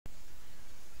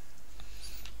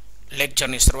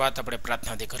લેક્ચરની શરૂઆત આપણે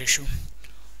પ્રાર્થનાથી કરીશું.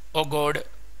 ઓ God,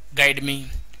 guide me,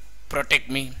 protect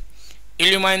me,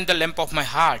 ઇલ્યુમાઇન the lamp of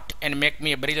my heart and make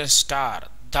me a brilliant star.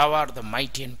 thou art the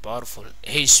mighty and powerful.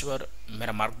 हे ईश्वर,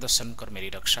 मेरा मार्गदर्शन कर, मेरी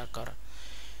रक्षा कर,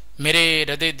 मेरे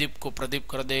हृदय दीप को प्रदीप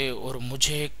कर दे और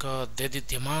मुझे एक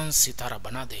देदीप्यमान सितारा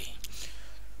बना दे.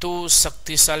 तू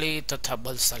शक्तिशाली तथा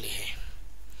बलशाली है.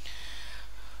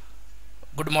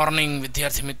 गुड मॉर्निंग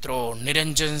विद्यार्थी मित्रों.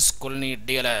 Niranjan स्कूलनी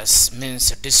DLS means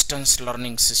distance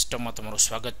learning system में तमाરું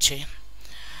સ્વાગત છે.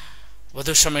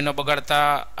 વધુ સમય ન બગાડતા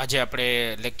આજે આપણે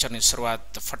લેક્ચરની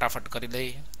શરૂઆત ફટાફટ કરી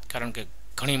દઈએ, કારણ કે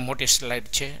ઘણી મોટી સ્લાઇડ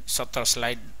છે. 17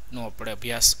 સ્લાઇડનો આપણે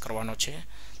અભ્યાસ કરવાનો છે.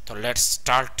 તો લેટ્સ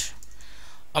સ્ટાર્ટ.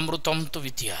 અમૃતમ તુ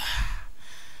વિદ્યા.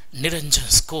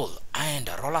 નિરંજન school and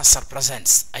Rola sir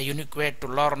presents a unique way to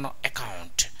learn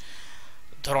account.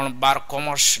 ધોરણ 12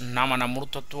 કોમર્સ નામાના મૂળ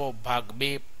તત્વો ભાગ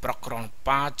 2 પ્રકરણ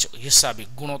 5 હિસાબી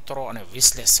ગુણોત્તરો અને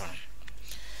વિશ્લેષણ.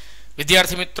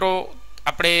 વિદ્યાર્થી મિત્રો,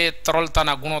 આપણે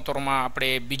તરલતાના ગુણોત્તરમાં આપણે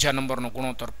બીજા નંબરનો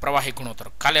ગુણોત્તર પ્રવાહી ગુણોત્તર,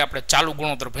 કાલે આપણે ચાલુ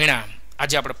ગુણોત્તર ભણ્યા.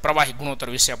 આજે આપણે પ્રવાહી ગુણોત્તર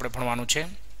વિશે આપણે ભણવાનું છે.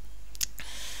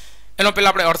 એનો પહેલા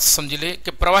આપણે અર્થ સમજી લઈએ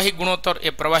કે પ્રવાહી ગુણોત્તર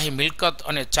એ પ્રવાહી મિલકત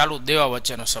અને ચાલુ દેવા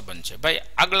વચ્ચેનો સંબંધ છે. ભાઈ,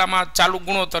 આગલામાં ચાલુ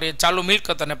ગુણોત્તર એ ચાલુ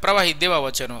મિલકત અને પ્રવાહી દેવા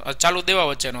વચ્ચેનો, ચાલુ દેવા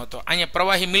વચ્ચેનો હતો. અહીંયા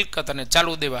પ્રવાહી મિલકત અને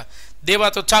ચાલુ દેવા,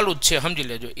 દેવા તો ચાલુ જ છે, સમજી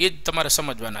લેજો, એ જ તમારે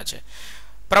સમજવાના છે.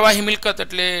 પ્રવાહી મિલકત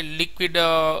એટલે લિક્વિડ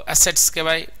એસેટ્સ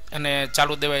કહેવાય, અને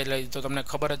ચાલુ દેવા એટલે તો તમને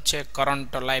ખબર જ છે,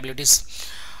 કરંટ લાયબિલિટીઝ.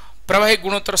 પ્રવાહી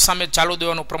ગુણોત્તર સામે ચાલુ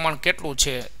દેવાનું પ્રમાણ કેટલું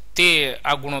છે તે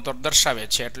આ ગુણોત્તર દર્શાવે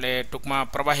છે. એટલે ટૂંકમાં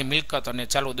પ્રવાહી મિલકત અને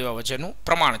ચાલુ દેવા વચ્ચેનું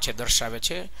પ્રમાણ છે, દર્શાવે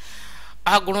છે.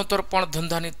 આ ગુણોત્તર પણ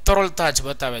ધંધાની તરલતા જ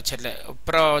બતાવે છે. એટલે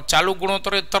ચાલુ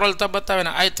ગુણોત્તર એ તરલતા બતાવે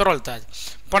ને આ તરલતા જ,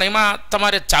 પણ એમાં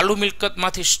તમારે ચાલુ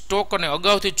મિલકતમાંથી સ્ટોક અને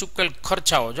અગાઉથી ચૂકવેલ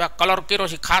ખર્ચાઓ, જો આ કલર કર્યો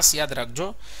છે ખાસ યાદ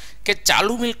રાખજો કે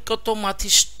ચાલુ મિલકતોમાંથી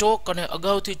સ્ટોક અને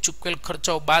અગાઉથી ચૂકવેલ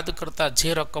ખર્ચાઓ બાદ કરતા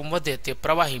જે રકમ વધે તે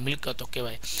પ્રવાહી મિલકતો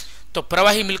કહેવાય. તો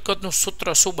પ્રવાહી મિલકતનું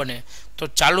સૂત્ર શું બને? તો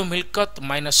ચાલુ મિલકત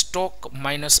માઇનસ સ્ટોક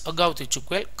માઇનસ અગાઉથી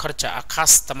ચૂકવેલ ખર્ચા. આ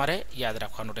ખાસ તમારે યાદ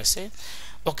રાખવાનું રહેશે.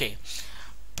 ઓકે,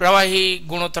 પ્રવાહી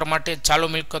ગુણોત્તર માટે ચાલુ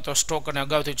મિલકતો, સ્ટોક અને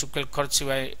અગાઉથી ચૂકવેલ ખર્ચ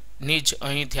સિવાયની જ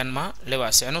અહીં ધ્યાનમાં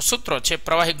લેવાશે. એનું સૂત્ર છે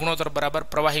પ્રવાહી ગુણોત્તર બરાબર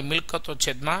પ્રવાહી મિલકતો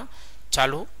છેદમાં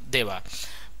ચાલુ દેવા.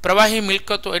 પ્રવાહી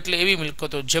મિલકતો એટલે એવી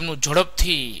મિલકતો જેમનું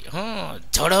ઝડપથી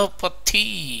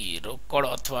રોકડ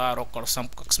અથવા રોકડ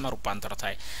સમકક્ષમાં રૂપાંતર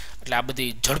થાય. એટલે આ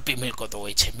બધી ઝડપી મિલકતો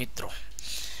હોય છે મિત્રો,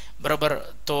 બરાબર.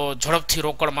 તો ઝડપથી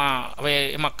રોકડમાં, હવે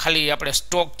એમાં ખાલી આપણે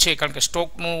સ્ટોક છે, કારણ કે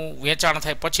સ્ટોકનું વેચાણ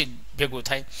થાય પછી જ ભેગું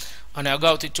થાય, અને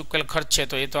અગાઉથી ચૂકવેલ ખર્ચ છે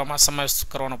તો એ તો આમાં સમાવેશ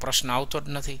કરવાનો પ્રશ્ન આવતો જ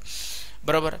નથી,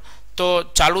 બરાબર. તો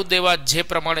ચાલુ દેવા જે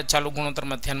પ્રમાણે ચાલુ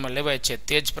ગુણોત્તરમાં ધ્યાનમાં લેવાય છે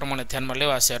તે જ પ્રમાણે ધ્યાનમાં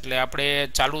લેવાશે. એટલે આપણે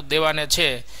ચાલુ દેવાને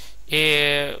છે એ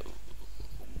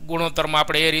ગુણોત્તરમાં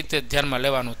આપણે એ રીતે ધ્યાનમાં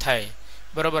લેવાનું થાય,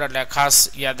 બરાબર. એટલે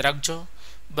ખાસ યાદ રાખજો,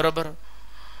 બરાબર.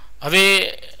 હવે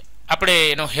આપણે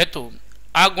એનો હેતુ,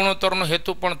 આ ગુણોત્તરનો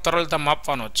હેતુ પણ તરલતા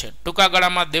માપવાનો જ છે. ટૂંકા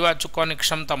ગાળામાં દેવા ચૂકવવાની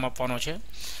ક્ષમતા માપવાનો છે.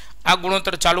 આ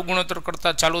ગુણોત્તર ચાલુ ગુણોત્તર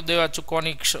કરતાં ચાલુ દેવા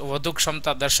ચૂકવવાની વધુ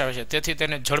ક્ષમતા દર્શાવે છે, તેથી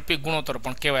તેને ઝડપી ગુણોત્તર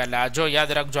પણ કહેવાય. એટલે આ જો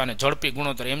યાદ રાખજો, આને ઝડપી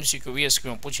ગુણોત્તર MCQ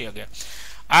VSQ પૂછી શકે.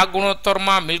 આ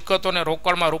ગુણોત્તરમાં મિલકતોને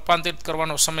રોકડમાં રૂપાંતરિત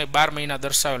કરવાનો સમય 12 મહિના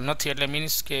દર્શાવેલ નથી. એટલે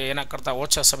મીન્સ કે એના કરતાં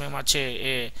ઓછા સમયમાં છે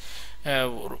એ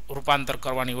રૂપાંતર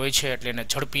કરવાની હોય છે. એટલે એને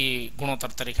ઝડપી ગુણોત્તર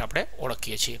તરીકે આપણે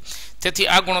ઓળખીએ છીએ. તેથી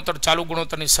આ ગુણોત્તર ચાલુ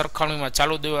ગુણોત્તરની સરખામણીમાં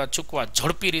ચાલુ દેવા ચૂકવા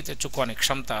ઝડપી રીતે ચૂકવાની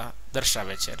ક્ષમતા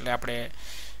દર્શાવે છે. એટલે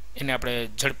એને આપણે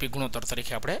ઝડપી ગુણોત્તર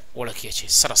તરીકે આપણે ઓળખીએ છીએ.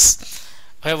 સરસ.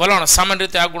 હવે વલણ, સામાન્ય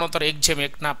રીતે આ ગુણોત્તર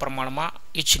 1:1 પ્રમાણમાં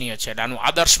ઈચ્છનીય છે. એટલે આનું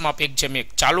આદર્શ માપ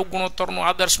 1:1. ચાલુ ગુણોત્તરનું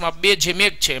આદર્શ માપ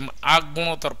 2:1 છે. આ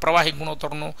ગુણોત્તર પ્રવાહી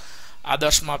ગુણોત્તરનું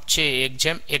આદર્શ માપ છે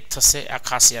 1:1 થશે. આ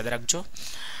ખાસ યાદ રાખજો.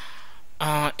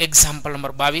 Example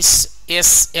number 22.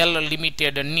 SL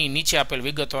લિમિટેડની નીચે આપેલ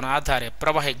વિગતોના આધારે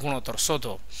પ્રવાહી ગુણોત્તર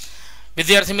શોધો.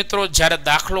 વિદ્યાર્થી મિત્રો, જ્યારે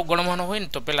દાખલો ગણવાનો હોય ને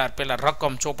તો પહેલા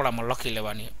રકમ ચોપડામાં લખી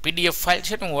લેવાની. PDF ફાઇલ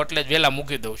છે ને હું એટલે જ વહેલા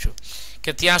મૂકી દઉં છું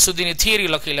કે ત્યાં સુધીની થિયરી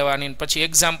લખી લેવાની, પછી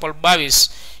એક્ઝામ્પલ 22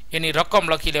 એની રકમ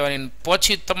લખી લેવાની,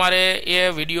 પછી તમારે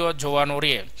એ વિડીયો જોવાનો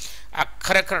રહે. આ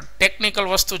ખરેખર ટેકનિકલ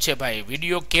વસ્તુ છે ભાઈ.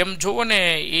 વિડીયો કેમ જોવો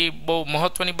ને એ બહુ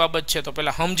મહત્વની બાબત છે. તો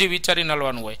પહેલાં સમજી વિચારીને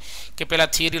લેવાનું હોય કે પહેલાં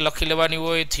થિયરી લખી લેવાની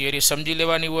હોય, થિયરી સમજી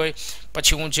લેવાની હોય,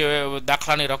 પછી હું જે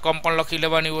દાખલાની રકમ પણ લખી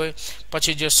લેવાની હોય,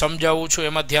 પછી જે સમજાવું છું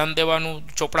એમાં ધ્યાન દેવાનું,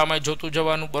 ચોપડામાં જોતું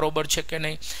જવાનું બરોબર છે કે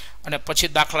નહીં, અને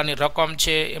પછી દાખલાની રકમ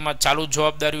છે એમાં ચાલુ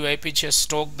જવાબદારીઓ આપી છે,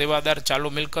 સ્ટોક, દેવાદાર,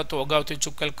 ચાલુ મિલકતો, અગાઉથી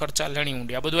ચૂકેલ ખર્ચા, લેણી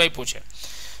ઊંડી, આ બધું આપ્યું છે.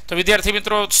 તો વિદ્યાર્થી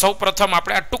મિત્રો, સૌ પ્રથમ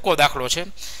આપણે આ ટૂંકો દાખલો છે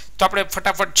તો આપણે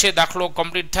ફટાફટ છે દાખલો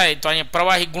કમ્પ્લીટ થાય. તો અહીંયા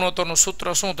પ્રવાહી ગુણોત્તરનું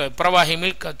સૂત્ર શું થાય? પ્રવાહી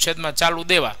મિલકત છેદમાં ચાલુ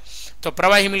દેવા. તો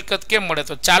પ્રવાહી મિલકત કેમ મળે?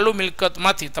 તો ચાલુ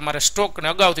મિલકતમાંથી તમારે સ્ટોક અને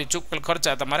અગાઉથી ચૂકવેલ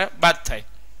ખર્ચા તમારે બાદ થાય.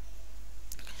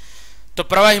 તો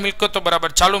પ્રવાહી મિલકતો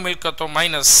બરાબર ચાલુ મિલકતો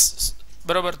માઇનસ,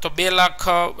 બરાબર, તો 2 લાખ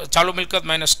ચાલુ મિલકત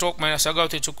માઇનસ સ્ટોક માઇનસ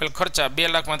અગાઉથી ચૂકવેલ ખર્ચા, 2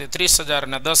 લાખમાંથી 30,000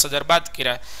 અને 10,000 બાદ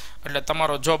કર્યા એટલે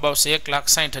તમારો જવાબ આવશે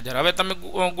 1,60,000. હવે તમે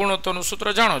ગુણોત્તરનું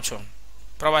સૂત્ર જાણો છો.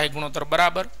 પ્રવાહી ગુણોત્તર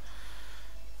બરાબર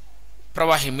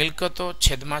પ્રવાહી મિલકતો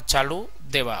છેદમાં ચાલુ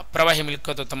દેવા. પ્રવાહી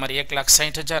મિલકતો તમારી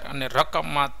 1,60,000 અને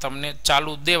રકમમાં તમને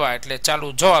ચાલુ દેવા એટલે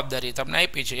ચાલુ જવાબદારી તમને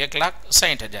આપી છે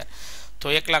 1,60,000. તો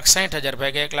 1,60,000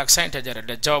 ભાગ્યા 1,60,000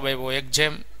 એટલે જવાબ આવ્યો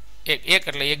 1/1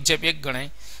 એટલે 1/1 ગણાય.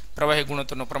 પ્રવાહી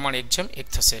ગુણોત્તરનું પ્રમાણ 1/1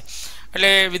 થશે.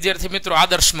 એટલે વિદ્યાર્થી મિત્રો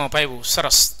આદર્શમાં પાવ્યું.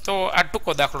 સરસ. તો આ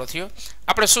ટૂંકો દાખલો થયો.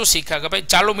 આપણે શું શીખ્યા કે ભાઈ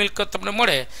ચાલુ મિલકત તમને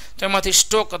મળે તો એમાંથી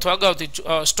સ્ટોક અથવા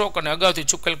સ્ટોક અને અગાઉથી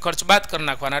ચૂકેલ ખર્ચ બાદ કરી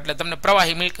નાખવાના એટલે તમને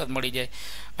પ્રવાહી મિલકત મળી જાય.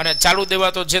 અને ચાલુ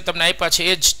દેવા તો જે તમને આપ્યા છે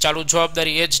એ જ ચાલુ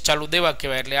જવાબદારી, એ જ ચાલુ દેવા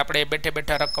કહેવાય. એટલે આપણે બેઠે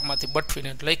બેઠા રકમમાંથી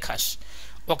બઠવીને લખાશ.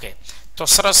 ઓકે, તો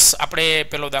સરસ. આપણે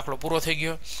પેલો દાખલો પૂરો થઈ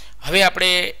ગયો. હવે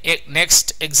આપણે એક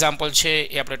નેક્સ્ટ એક્ઝામ્પલ છે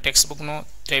એ આપણે ટેક્સ્ટબુકનો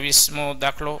 23મો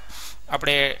દાખલો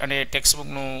આપણે, અને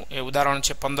ટેક્સ્ટબુકનું એ ઉદાહરણ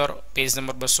છે 15 પેજ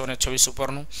નંબર 226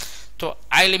 ઉપરનું. તો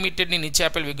આઈ લિમિટેડની નીચે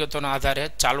આપેલ વિગતોના આધારે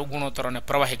ચાલુ ગુણોત્તર અને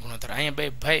પ્રવાહી ગુણોત્તર,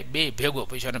 અહીંયા ભાઈ બે ભેગો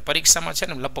પૂછ્યો, અને પરીક્ષામાં છે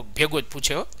ને લગભગ ભેગો જ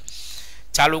પૂછ્યો.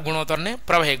 ચાલુ ગુણોત્તર ને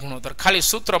પ્રવાહી ગુણોત્તર, ખાલી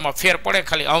સૂત્રમાં ફેર પડે,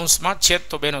 ખાલી અંશમાં છેદ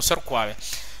તો બેનો સરખો આવે.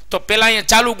 તો પહેલાં અહીંયા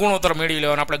ચાલુ ગુણોત્તર મેળવી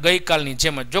લેવાનો આપણે ગઈકાલની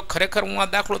જેમ જ. જો ખરેખર હું આ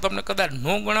દાખલો તમને કદાચ ન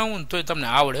ગણાવું ને તોય તમને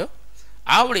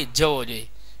આવડી જ જવો જોઈએ,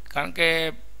 કારણ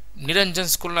કે નિરંજન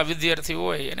સ્કૂલના વિદ્યાર્થીઓ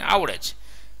હોય એને આવડે જ.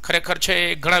 ખરેખર છે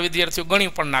એ ઘણા વિદ્યાર્થીઓ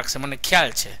ગણી પણ નાખશે, મને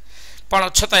ખ્યાલ છે,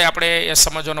 પણ છતાંય આપણે એ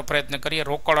સમજવાનો પ્રયત્ન કરીએ.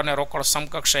 રોકડ અને રોકડ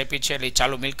સમકક્ષ આપી છે એટલે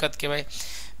ચાલુ મિલકત કહેવાય.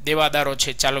 દેવાદારો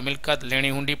છે ચાલુ મિલકત,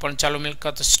 લેણી હુંડી પણ ચાલુ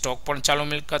મિલકત, સ્ટોક પણ ચાલુ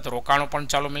મિલકત, રોકાણો પણ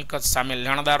ચાલુ મિલકત, સામે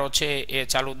લેણદારો છે એ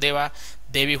ચાલુ દેવા,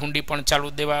 દેવી હુંડી પણ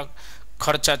ચાલુ દેવા,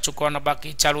 ખર્ચા ચૂકવાના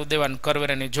બાકી ચાલુ દેવા, અને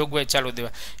કરવેરાની જોગવાઈ ચાલુ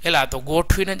દેવા. એટલે આ તો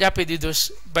ગોઠવીને જ આપી દીધું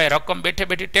ભાઈ. રકમ બેઠે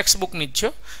બેઠી ટેક્સ્ટ બુકની જ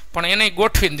છે, પણ એને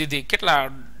ગોઠવીને દીધી.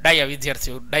 કેટલા ડાયા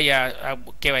વિદ્યાર્થીઓ, ડાયા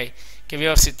કહેવાય કે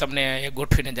વ્યવસ્થિત તમને એ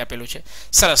ગોઠવીને જ આપેલું છે.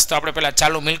 સરસ. તો આપણે પહેલાં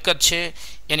ચાલુ મિલકત છે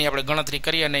એની આપણે ગણતરી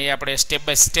કરીએ, અને એ આપણે સ્ટેપ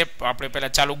બાય સ્ટેપ આપણે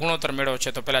પહેલાં ચાલુ ગુણોત્તર મેળવ્યો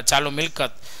છે. તો પહેલાં ચાલુ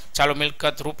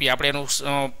મિલકત રૂપિયા, આપણે એનું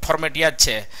ફોર્મેટ યાદ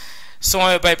છે. શું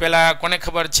આવે ભાઈ પહેલાં કોને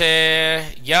ખબર છે?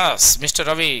 યસ મિસ્ટર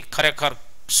રવિ, ખરેખર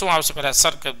શું આવશે પહેલાં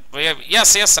સર?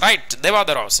 યસ રાઈટ,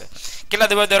 દેવાદારો આવશે. કેટલા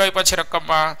દેવાદારો આપ્યા છે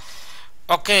રકમમાં?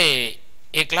 ઓકે,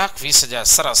 1,20,000.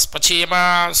 સરસ. પછી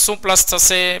એમાં શું પ્લસ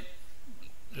થશે?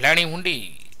 લેણી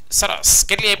હુંડી. સરસ.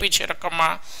 કેટલી આપી છે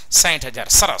રકમમાં? 60,000.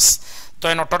 સરસ. તો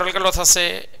એનો ટોટલ કેટલો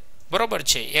થશે? બરોબર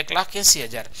છે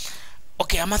 1,80,000.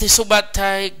 ઓકે, આમાંથી શું બાદ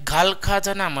થાય? ઘાલખાત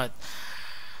અનામત.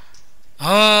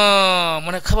 હા,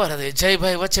 મને ખબર હતી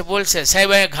જયભાઈ વચ્ચે બોલશે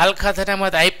સાહેબ અહીંયા ઘાલખાત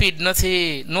અનામત આપી જ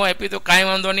નથી. નો આપી તો કાંઈ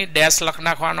વાંધો નહીં, ડેશ લખ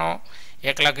નાખવાનો.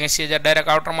 1,80,000 ડાયરેક્ટ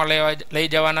આઉટરમાં લઈ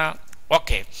જવાના.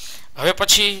 ઓકે, હવે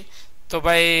પછી તો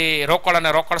ભાઈ રોકડ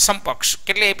અને રોકડ સમકક્ષ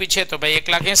કેટલી આપી છે? તો ભાઈ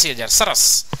 1,80,000.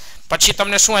 સરસ. પછી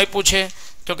તમને શું આપ્યું છે?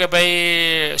 તો કે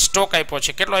ભાઈ સ્ટોક આપ્યો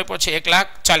છે. કેટલો આપ્યો છે?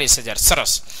 1,40,000.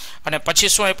 સરસ. અને પછી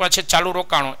શું આપ્યા છે? ચાલુ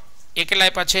રોકાણો એ કેટલા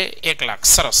આપ્યા છે? 1 લાખ.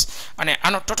 સરસ. અને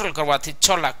આનો ટોટલ કરવાથી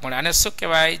 6 લાખ મળે. આને શું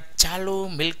કહેવાય? ચાલુ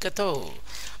મિલકતો.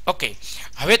 ઓકે,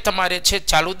 હવે તમારે છે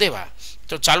ચાલુ દેવા.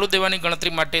 તો ચાલુ દેવાની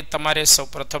ગણતરી માટે તમારે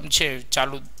સૌપ્રથમ છે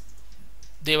ચાલુ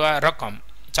દેવા રકમ.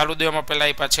 ચાલુ દેવામાં પહેલાં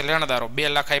આપ્યા છે લેણદારો 2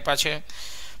 લાખ આપ્યા છે.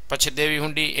 પછી દેવી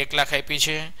હુંડી 1 લાખ આપી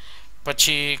છે.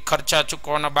 પછી ખર્ચા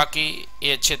ચૂકવવાના બાકી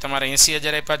એ છે તમારે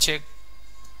 80,000 આપ્યા છે.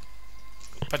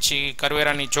 પછી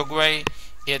કરવેરાની જોગવાઈ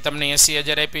એ તમને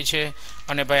 80,000 આપી છે.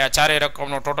 અને ભાઈ આ ચારે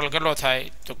રકમનો ટોટલ કેટલો થાય?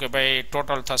 તો કે ભાઈ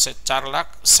ટોટલ થશે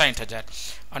 4,60,000,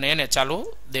 અને એને ચાલુ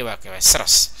દેવા કહેવાય.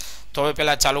 સરસ. તો હવે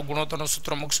પહેલાં ચાલુ ગુણોત્તરનું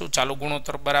સૂત્ર મૂકશું. ચાલુ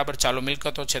ગુણોત્તર બરાબર ચાલુ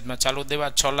મિલકતો છેદમાં ચાલુ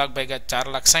દેવા. 6 લાખ ભાગ્યા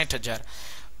 4,60,000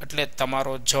 એટલે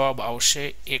તમારો જવાબ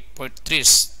આવશે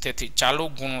 1.30. તેથી ચાલુ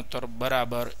ગુણોત્તર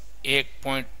બરાબર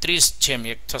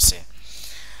 1.30/1 થશે.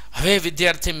 હવે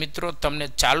વિદ્યાર્થી મિત્રો તમને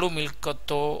ચાલુ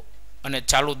મિલકતો અને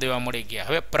ચાલુ દેવા મળી ગયા.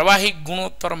 હવે પ્રવાહી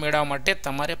ગુણોત્તર મેળવવા માટે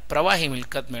તમારે પ્રવાહી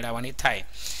મિલકત મેળવવાની થાય.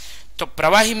 તો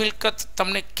પ્રવાહી મિલકત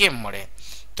તમને કેમ મળે?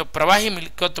 તો પ્રવાહી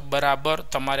મિલકત બરાબર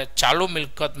તમારે ચાલુ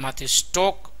મિલકતમાંથી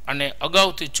સ્ટોક અને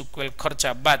અગાઉથી ચૂકવેલ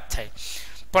ખર્ચા બાદ થાય.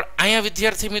 પણ અહીંયા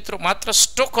વિદ્યાર્થી મિત્રો માત્ર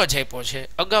સ્ટોક જ આપ્યો છે,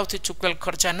 અગાઉથી ચૂકવેલ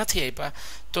ખર્ચા નથી આપ્યા.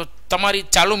 તો તમારી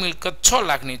ચાલુ મિલકત 6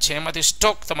 લાખની છે, એમાંથી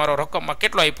સ્ટોક તમારો રકમમાં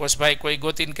કેટલો આપ્યો છે ભાઈ? કોઈ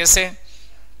ગોતીને કહેશે?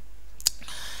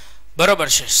 બરોબર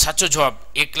છે, સાચો જવાબ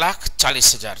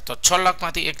 1,40,000. તો 6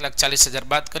 લાખમાંથી 1,40,000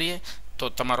 બાદ કરીએ તો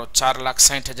તમારો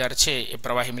 4,60,000 છે એ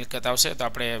પ્રવાહી મિલકત આવશે. તો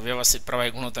આપણે વ્યવસ્થિત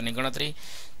પ્રવાહી ગુણોત્તરની ગણતરી.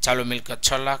 ચાલુ મિલકત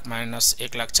 6 લાખ માઇનસ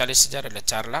 1,40,000 એટલે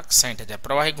 4,60,000.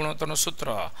 પ્રવાહી ગુણોત્તરનું સૂત્ર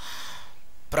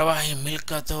પ્રવાહી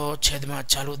મિલકતો છેદમાં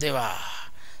ચાલુ દેવા.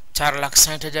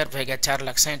 4,60,000 ભાગ્યા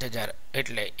 4,60,000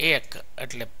 એટલે 1,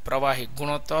 એટલે પ્રવાહી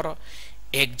ગુણોત્તર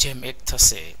 1:1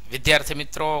 થશે. વિદ્યાર્થી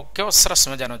મિત્રો કેવો સરસ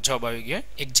મજાનો જવાબ આવી ગયો,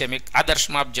 1:1 આદર્શ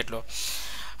માપ જેટલો.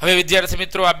 હવે વિદ્યાર્થી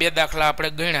મિત્રો આ બે દાખલા આપણે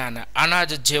ગણ્યા અને આના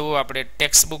જ જેવો આપણે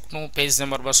ટેક્સ્ટ બુકનું પેજ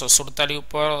નંબર 247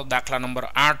 ઉપર દાખલા નંબર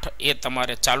 8 એ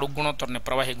તમારે ચાલુ ગુણોત્તર ને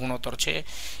પ્રવાહી ગુણોત્તર છે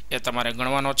એ તમારે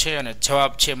ગણવાનો છે અને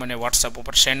જવાબ છે મને વોટ્સઅપ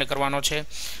ઉપર સેન્ડ કરવાનો છે.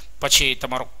 પછી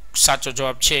તમારો સાચો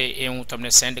જવાબ છે એ હું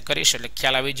તમને સેન્ડ કરીશ એટલે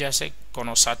ખ્યાલ આવી જશે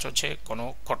કોનો સાચો છે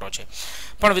કોનો ખોટો છે.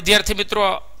 પણ વિદ્યાર્થી મિત્રો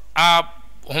આ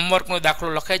હોમવર્કનો દાખલો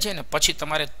લખાય છે ને પછી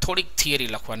તમારે થોડીક થિયરી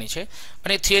લખવાની છે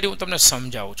અને થિયરી હું તમને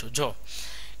સમજાવું છું. જો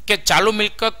કે ચાલુ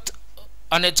મિલકત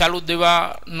અને ચાલુ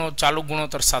દેવાનો ચાલુ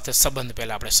ગુણોત્તર સાથે સંબંધ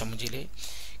પહેલા આપણે સમજી લઈએ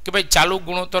કે ભાઈ ચાલુ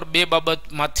ગુણોત્તર બે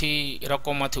બાબતમાંથી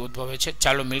રકમમાંથી ઉદ્ભવે છે,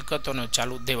 ચાલુ મિલકતો અને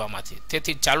ચાલુ દેવામાંથી.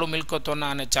 તેથી ચાલુ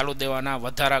મિલકતોના અને ચાલુ દેવાના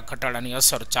વધારા ઘટાડાની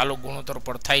અસર ચાલુ ગુણોત્તર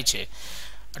પર થાય છે.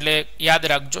 એટલે યાદ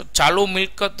રાખજો, ચાલુ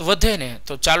મિલકત વધે ને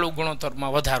તો ચાલુ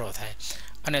ગુણોત્તરમાં વધારો થાય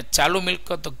અને ચાલુ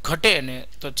મિલકત ઘટે ને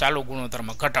તો ચાલુ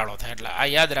ગુણોત્તરમાં ઘટાડો થાય. એટલે આ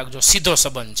યાદ રાખજો, સીધો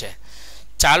સંબંધ છે.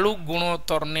 ચાલુ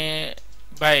ગુણોત્તરને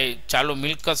ભાઈ ચાલુ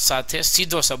મિલકત સાથે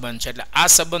સીધો સંબંધ છે. એટલે આ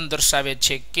સંબંધ દર્શાવે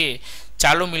છે કે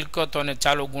ચાલુ મિલકતો અને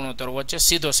ચાલુ ગુણોત્તર વચ્ચે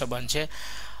સીધો સંબંધ છે.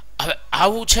 હવે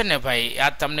આવું છે ને ભાઈ,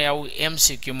 આ તમને આવું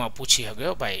MCQમાં પૂછી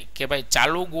શક્યો ભાઈ કે ભાઈ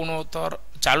ચાલુ ગુણોત્તર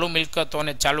ચાલુ મિલકતો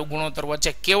અને ચાલુ ગુણોત્તર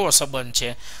વચ્ચે કેવો સંબંધ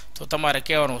છે, તો તમારે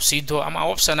કહેવાનું સીધો. આમાં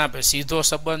ઓપ્શન આપે, સીધો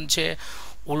સંબંધ છે,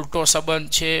 ઉલટો સંબંધ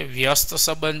છે, વ્યસ્ત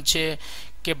સંબંધ છે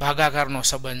કે ભાગાકારનો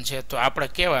સંબંધ છે. તો આપણે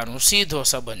કહેવાનું સીધો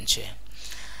સંબંધ છે.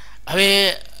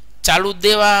 હવે ચાલુ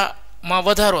દેવામાં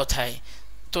વધારો થાય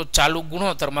તો ચાલુ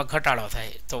ગુણોત્તરમાં ઘટાડો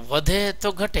થાય, તો વધે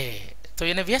તો ઘટે તો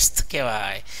એને વ્યસ્ત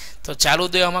કહેવાય. તો ચાલુ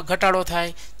દેવામાં ઘટાડો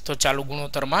થાય તો ચાલુ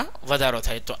ગુણોત્તરમાં વધારો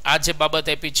થાય. તો આ જે બાબત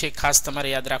આપી છે ખાસ તમારે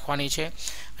યાદ રાખવાની છે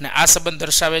અને આ સંબંધ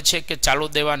દર્શાવે છે કે ચાલુ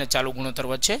દેવા અને ચાલુ ગુણોત્તર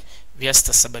વચ્ચે વ્યસ્ત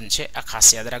સંબંધ છે. આ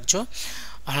ખાસ યાદ રાખજો.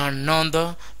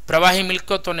 નોંધ, પ્રવાહી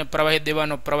મિલકતો અને પ્રવાહી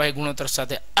દેવાનો પ્રવાહી ગુણોત્તર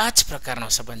સાથે આ જ પ્રકારનો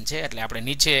સંબંધ છે. એટલે આપણે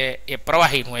નીચે એ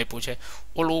પ્રવાહીનું આપ્યું છે,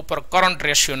 ઓલું ઉપર કરંટ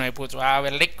રેશિયોનું આપ્યું છે, આ હવે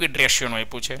લિક્વિડ રેશિયોનું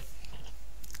આપ્યું છે.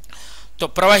 તો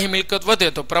પ્રવાહી મિલકત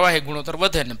વધે તો પ્રવાહી ગુણોત્તર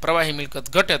વધે ને પ્રવાહી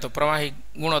મિલકત ઘટે તો પ્રવાહી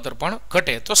ગુણોત્તર પણ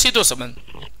ઘટે, તો સીધો સંબંધ.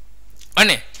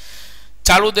 અને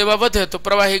ચાલુ દેવા વધે તો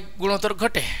પ્રવાહી ગુણોત્તર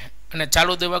ઘટે અને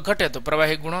ચાલુ દેવા ઘટે તો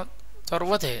પ્રવાહી ગુણોત્તર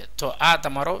વધે, તો આ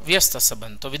તમારો વ્યસ્ત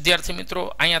સંબંધ. તો વિદ્યાર્થી મિત્રો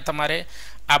અહીંયા તમારે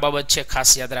આ બાબત છે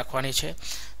ખાસ યાદ રાખવાની છે.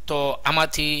 તો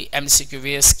આમાંથી MCQ,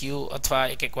 VSQ અથવા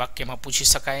એક એક વાક્યમાં પૂછી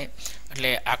શકાય.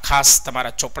 એટલે આ ખાસ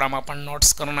તમારા ચોપડામાં પણ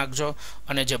નોટ્સ કરી નાખજો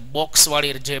અને જે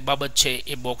બોક્સવાળી જે બાબત છે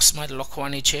એ બોક્સમાં જ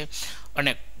લખવાની છે.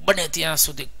 અને બને ત્યાં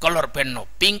સુધી કલર પેનનો,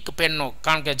 પિંક પેનનો,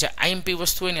 કારણ કે જે IMP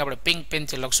વસ્તુ હોય ને આપણે પિંક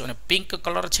પેનથી લખશું અને પિંક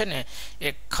કલર છે ને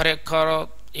એ ખરેખર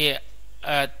એ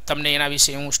તમને એના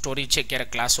વિશે હું સ્ટોરી છે ક્યારેક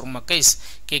ક્લાસરૂમમાં કહીશ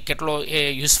કે કેટલો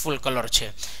એ યુઝફુલ કલર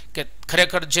છે. કે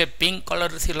ખરેખર જે પિંક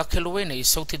કલરથી લખેલું હોય ને એ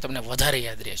સૌથી તમને વધારે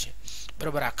યાદ રહે છે.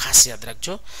 બરાબર, આ ખાસ યાદ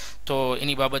રાખજો. તો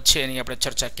એની બાબત છે એની આપણે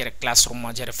ચર્ચા ક્યારેક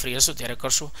ક્લાસરૂમમાં જ્યારે ફ્રી હશું ત્યારે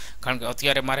કરશું. કારણ કે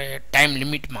અત્યારે મારે ટાઈમ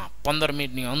લિમિટમાં 15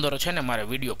 મિનિટની અંદર છે ને મારે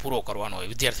વિડીયો પૂરો કરવાનો હોય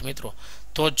વિદ્યાર્થી મિત્રો,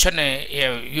 તો જ છે ને એ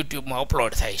યુટ્યુબમાં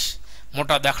અપલોડ થાય છે.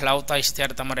 મોટા દાખલા આવતા હશે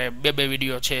ત્યારે તમારે બે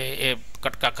વિડીયો છે એ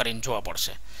કટકા કરીને જોવા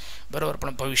પડશે. બરાબર,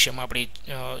 પણ ભવિષ્યમાં આપણી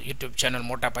યુટ્યુબ ચેનલ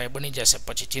મોટા પાયે બની જશે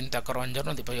પછી ચિંતા કરવાની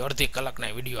જરૂર નથી, પછી અડધી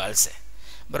કલાકના વિડીયો હાલશે.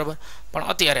 બરાબર, પણ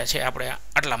અત્યારે છે આપણે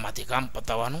આટલામાંથી કામ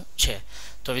પતાવવાનું છે.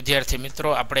 તો વિદ્યાર્થી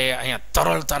મિત્રો આપણે અહીંયા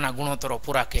તરલતાના ગુણોત્તરો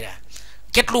પૂરા કર્યા.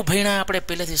 કેટલું ભણ્યા આપણે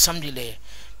પહેલેથી સમજી લઈએ.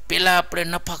 પહેલાં આપણે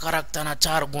નફાકારકતાના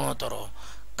 4 ગુણોત્તરો,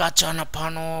 કાચા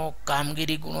નફાનો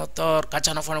કામગીરી ગુણોત્તર,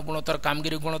 કાચા નફાનો ગુણોત્તર,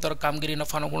 કામગીરી ગુણોત્તર, કામગીરી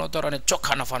નફાનો ગુણોત્તર અને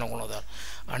ચોખ્ખા નફાનો ગુણોત્તર.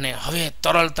 અને હવે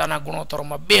તરલતાના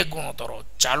ગુણોત્તરોમાં 2 ગુણોત્તરો,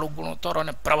 ચાલુ ગુણોત્તર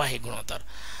અને પ્રવાહી ગુણોત્તર.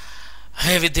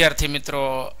 હવે વિદ્યાર્થી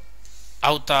મિત્રો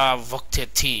આવતા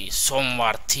વખતેથી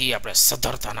સોમવારથી આપણે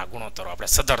સધરતાના ગુણોત્તરો આપણે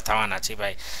સધર થવાના છીએ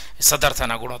ભાઈ.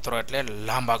 સધરતાના ગુણોત્તરો એટલે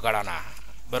લાંબા ગાળાના,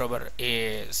 બરાબર,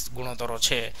 એ ગુણોત્તરો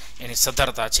છે એની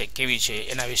સધરતા છે કેવી છે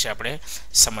એના વિશે આપણે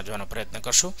સમજવાનો પ્રયત્ન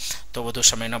કરશું. તો વધુ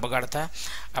સમય ન બગાડતા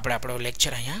આપણે આપણો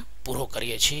લેક્ચર અહીંયા પૂરો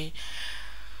કરીએ છીએ.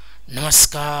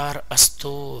 નમસ્કાર,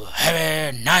 અસ્તુ, હેવ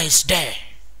એ નાઇસ ડે.